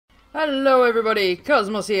Hello everybody,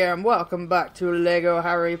 Cosmos here and welcome back to LEGO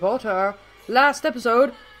Harry Potter. Last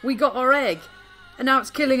episode, we got our egg, and now it's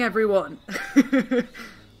killing everyone.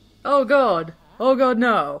 Oh god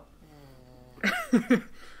no.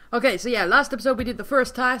 Okay, so yeah, last episode we did the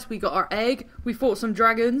first task, we got our egg, we fought some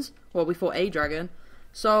dragons, well we fought a dragon.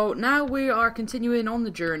 So now we are continuing on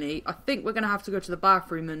the journey. I think we're going to have to go to the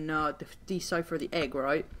bathroom and decipher the egg,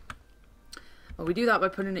 right? Well, we do that by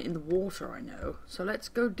putting it in the water, I know. So let's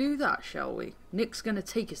go do that, shall we? Nick's going to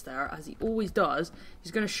take us there, as he always does.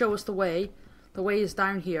 He's going to show us the way. The way is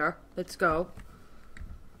down here. Let's go.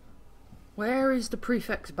 Where is the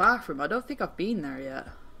prefect's bathroom? I don't think I've been there yet.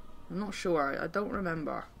 I'm not sure. I don't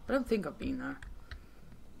remember. I don't think I've been there.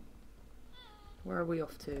 Where are we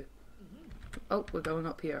off to? Oh, we're going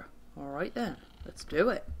up here. Alright then. Let's do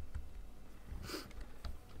it.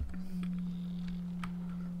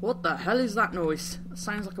 What the hell is that noise? It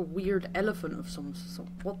sounds like a weird elephant of some sort.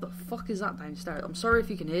 What the fuck is that downstairs? I'm sorry if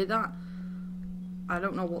you can hear that. I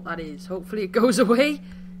don't know what that is. Hopefully it goes away,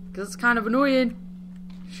 because it's kind of annoying.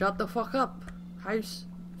 Shut the fuck up. House.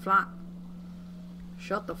 Flat.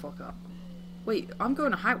 Shut the fuck up. Wait, I'm going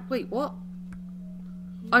to house. Wait, what?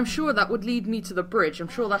 I'm sure that would lead me to the bridge. I'm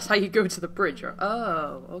sure that's how you go to the bridge.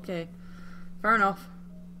 Oh, okay. Fair enough.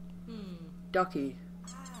 Ducky.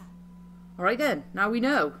 Alright then, now we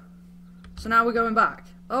know. So now we're going back.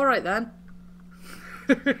 Alright then.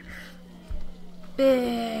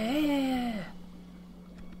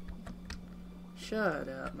 Shut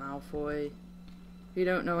up, Malfoy. You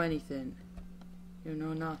don't know anything. You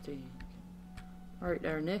know nothing. Alright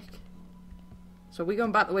there, Nick. So we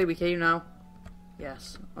going back the way we came now?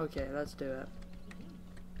 Yes. Okay, let's do it.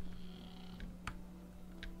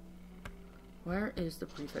 Where is the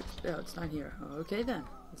prefect? Oh, it's down here. Okay then,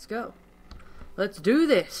 let's go. Let's do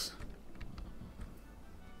this!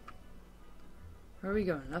 Where are we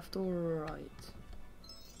going? Left or right?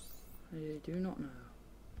 I do not know.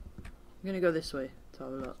 I'm gonna go this way to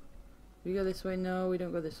have a look. We go this way? No, we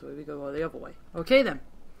don't go this way. We go the other way. Okay then.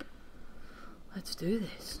 Let's do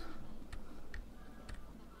this.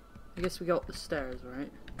 I guess we go up the stairs,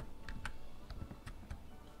 right?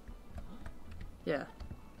 Yeah.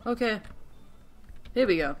 Okay. Here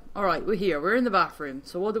we go. Alright, we're here. We're in the bathroom.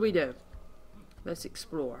 So what do we do? Let's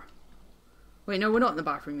explore. Wait, no, we're not in the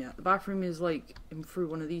bathroom yet. The bathroom is like in through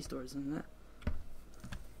one of these doors, isn't it?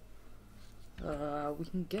 We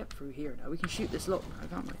can get through here now. We can shoot this lock now,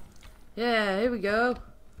 can't we? Yeah, here we go. Do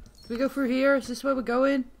we go through here? Is this where we're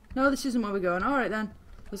going? No, this isn't where we're going. Alright then.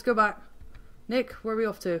 Let's go back. Nick, where are we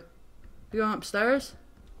off to? We going upstairs?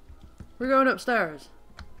 We're going upstairs.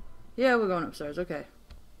 Yeah, we're going upstairs. Okay.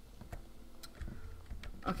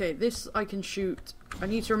 Okay, this I can shoot. I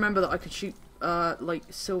need to remember that I can shoot like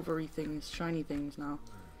silvery things, shiny things now.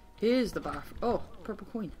 Here's the bath. Oh, purple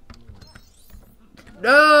coin.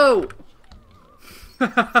 No!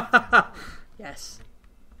 Yes.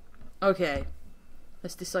 Okay.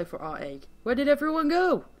 Let's decipher our egg. Where did everyone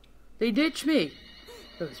go? They ditched me.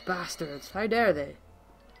 Those bastards. How dare they?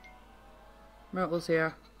 Myrtle's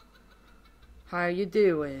here. How you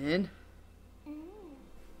doing?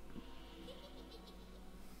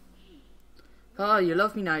 Oh, you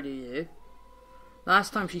love me now, do you?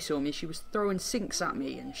 Last time she saw me, she was throwing sinks at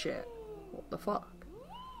me and shit. What the fuck?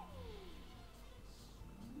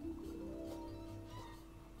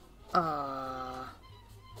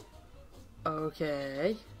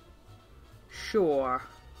 Okay. Sure.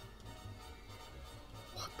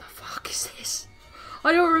 What the fuck is this?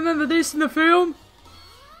 I don't remember this in the film.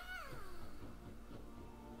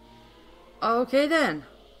 Okay then.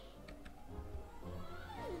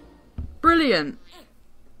 Brilliant!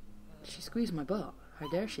 She squeezed my butt. How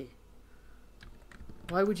dare she?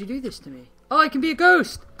 Why would you do this to me? Oh, I can be a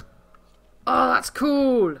ghost! Oh, that's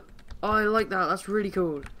cool! Oh, I like that. That's really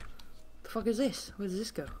cool. The fuck is this? Where does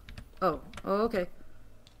this go? Oh, okay.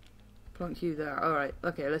 Plunk you there. Alright,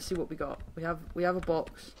 okay, let's see what we got. We have a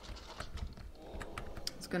box.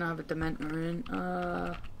 It's gonna have a Dementor in.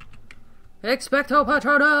 Expecto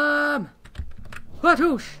Patronum!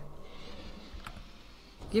 Patouche!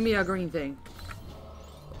 Give me a green thing.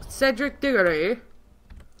 Cedric Diggory.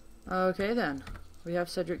 Okay then. We have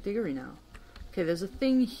Cedric Diggory now. Okay, there's a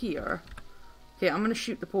thing here. Okay, I'm gonna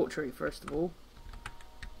shoot the portrait first of all.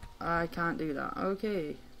 I can't do that.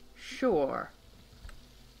 Okay. Sure.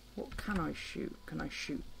 What can I shoot? Can I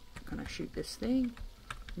shoot this thing?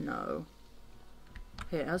 No.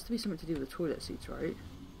 Hey, it has to be something to do with the toilet seats, right?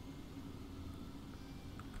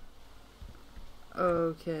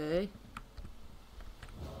 Okay.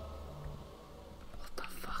 What the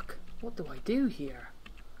fuck? What do I do here?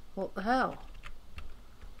 What the hell?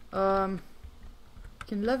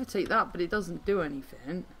 can levitate that, but it doesn't do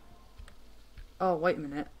anything. Oh, wait a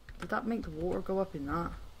minute. Did that make the water go up in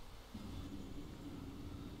that?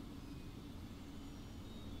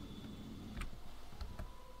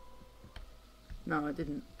 No, I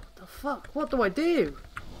didn't. What the fuck? What do I do?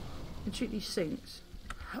 I can shoot these sinks.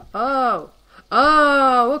 Oh!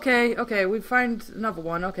 Oh! Okay, okay. We've found another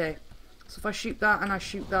one. Okay. So if I shoot that and I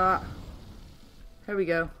shoot that. Here we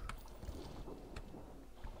go.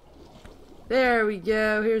 There we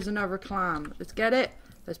go. Here's another clam. Let's get it.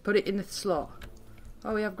 Let's put it in the slot.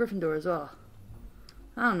 Oh, we have Gryffindor as well.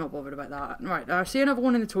 I'm not bothered about that. Right, I see another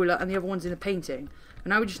one in the toilet and the other one's in the painting. And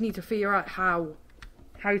now we just need to figure out how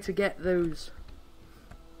to get those.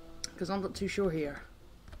 Because I'm not too sure here.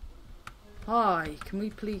 Hi,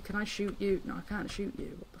 can I shoot you? No, I can't shoot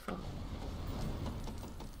you. What the fuck?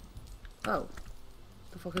 Oh. What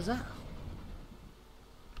the fuck is that?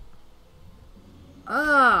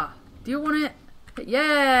 Ah! Do you want it?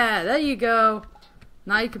 Yeah! There you go!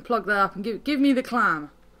 Now you can plug that up and give me the clam.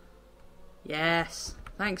 Yes.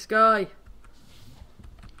 Thanks, guy.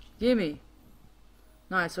 Gimme.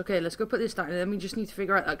 Nice, okay, let's go put this down and then we just need to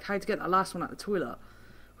figure out like how to get that last one out of the toilet.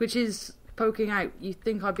 Which is poking out. You'd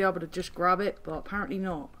think I'd be able to just grab it, but apparently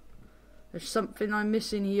not. There's something I'm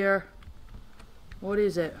missing here. What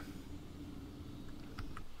is it?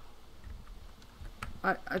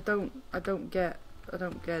 I don't get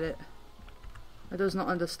it. I does not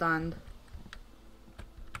understand.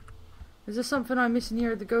 Is there something I'm missing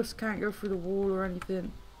here? The ghost can't go through the wall or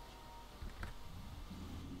anything.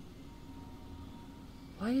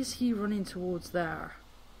 Why is he running towards there?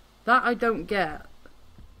 That I don't get.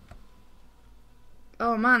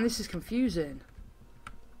 Oh man, this is confusing.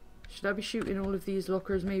 Should I be shooting all of these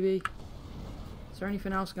lockers maybe? Is there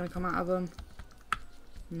anything else going to come out of them?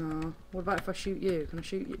 No. What about if I shoot you? Can I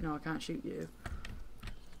shoot you? No, I can't shoot you.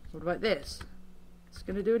 What about this? Is it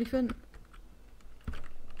going to do anything?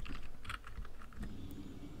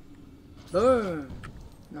 Boom!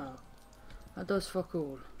 No. That does fuck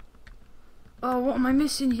all. Oh, what am I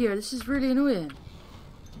missing here? This is really annoying.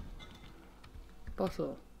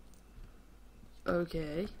 Bottle.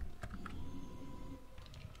 Okay.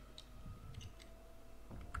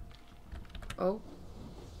 Oh.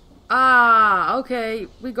 Ah, okay.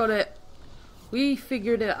 We got it. We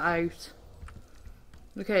figured it out.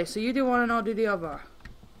 Okay, so you do one and I'll do the other.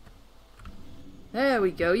 There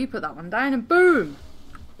we go. You put that one down and boom!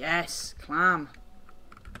 Yes, clam.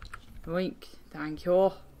 Wink. Thank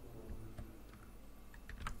you.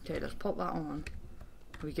 Okay, let's pop that on.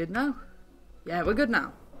 Are we good now? Yeah, we're good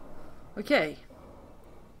now. Okay.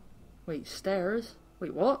 Wait, stairs?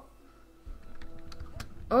 Wait, what?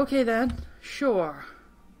 Okay then. Sure.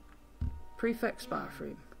 Prefect's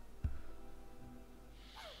bathroom.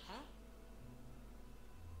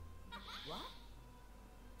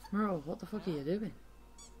 Merle, what the fuck are you doing?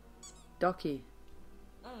 Ducky.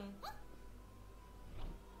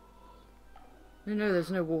 No,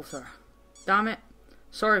 there's no water. Damn it.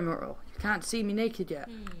 Sorry, Myrtle. You can't see me naked yet.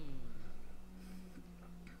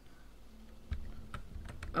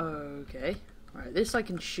 Okay. Right, this I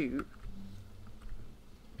can shoot.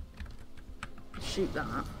 Shoot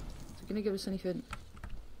that. Is it gonna give us anything?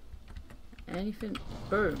 Anything?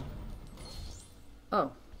 Boom.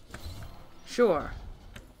 Oh. Sure.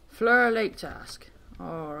 Fleur Lake task.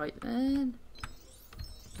 Alright then.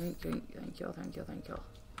 Thank you.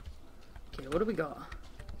 Okay, what do we got?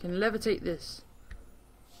 Can levitate this.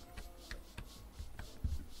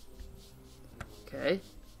 Okay.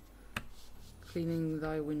 Cleaning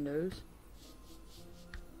thy windows.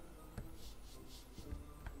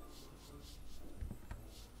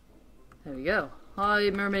 There we go. Hi,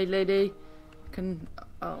 mermaid lady.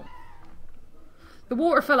 Oh. The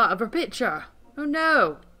water fell out of her picture. Oh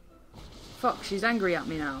no. Fuck, she's angry at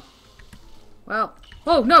me now. Well.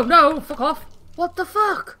 Oh, no, fuck off. What the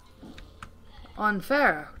fuck?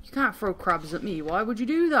 Unfair. You can't throw crabs at me. Why would you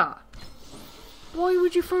do that? Why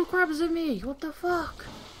would you throw crabs at me? What the fuck?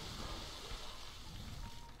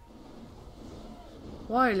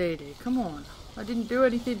 Why, lady? Come on. I didn't do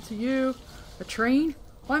anything to you. A train?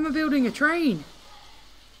 Why am I building a train?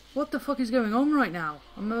 What the fuck is going on right now?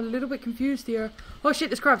 I'm a little bit confused here. Oh shit,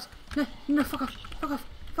 there's crabs. No, fuck off. Fuck off.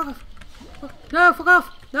 Fuck off. No, fuck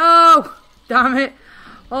off. No! Damn it.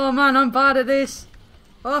 Oh man, I'm bad at this.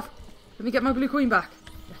 Off. Let me get my blue coin back.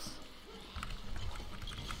 Yes.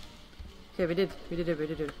 Okay, we did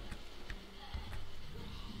it.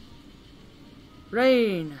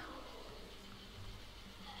 Rain.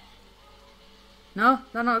 No,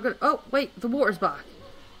 they're not good. Oh, wait, the water's back.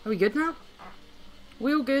 Are we good now?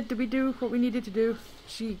 We all good? Did we do what we needed to do?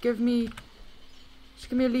 She gave me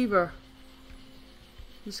a lever.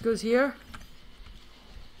 This goes here.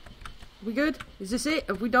 We good? Is this it?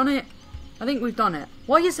 Have we done it? I think we've done it.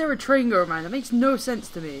 Why is there a train going around? That makes no sense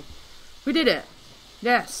to me. We did it.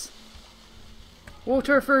 Yes.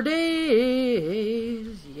 Water for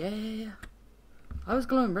days. Yeah. I was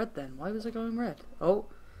glowing red then. Why was I glowing red? Oh.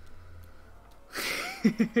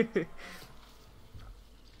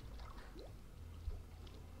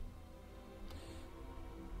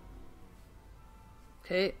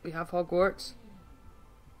 Okay, we have Hogwarts.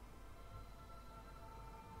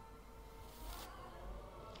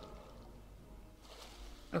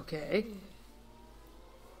 Okay.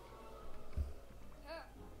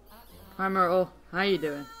 Hi Myrtle, how you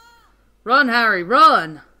doing? Run, Harry,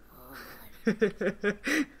 run!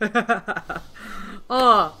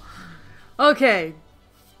 Oh, okay.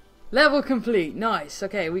 Level complete, nice.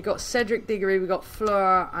 Okay, we got Cedric Diggory, we got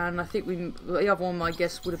Fleur, and I think the other one I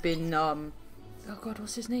guess would have been, oh god,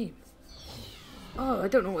 what's his name? Oh, I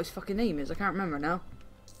don't know what his fucking name is, I can't remember now.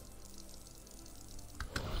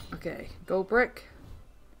 Okay, Gold Brick.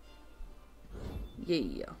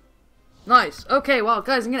 Yeah. Nice. Okay, well,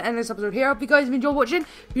 guys, I'm going to end this episode here. I hope you guys have enjoyed watching.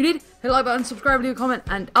 If you did, hit the like button, subscribe, leave a comment,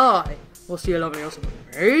 and I will see you lovely, awesome,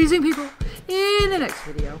 amazing people in the next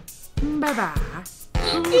video. Bye-bye.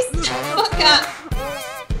 Peace the fuck out.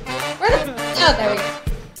 Where the oh, there we go.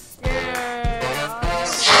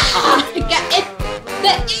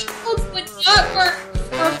 The emeralds would not work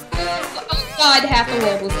for oh god, half the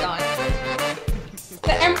world was gone.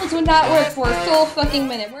 The emeralds would not work for a full fucking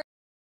minute.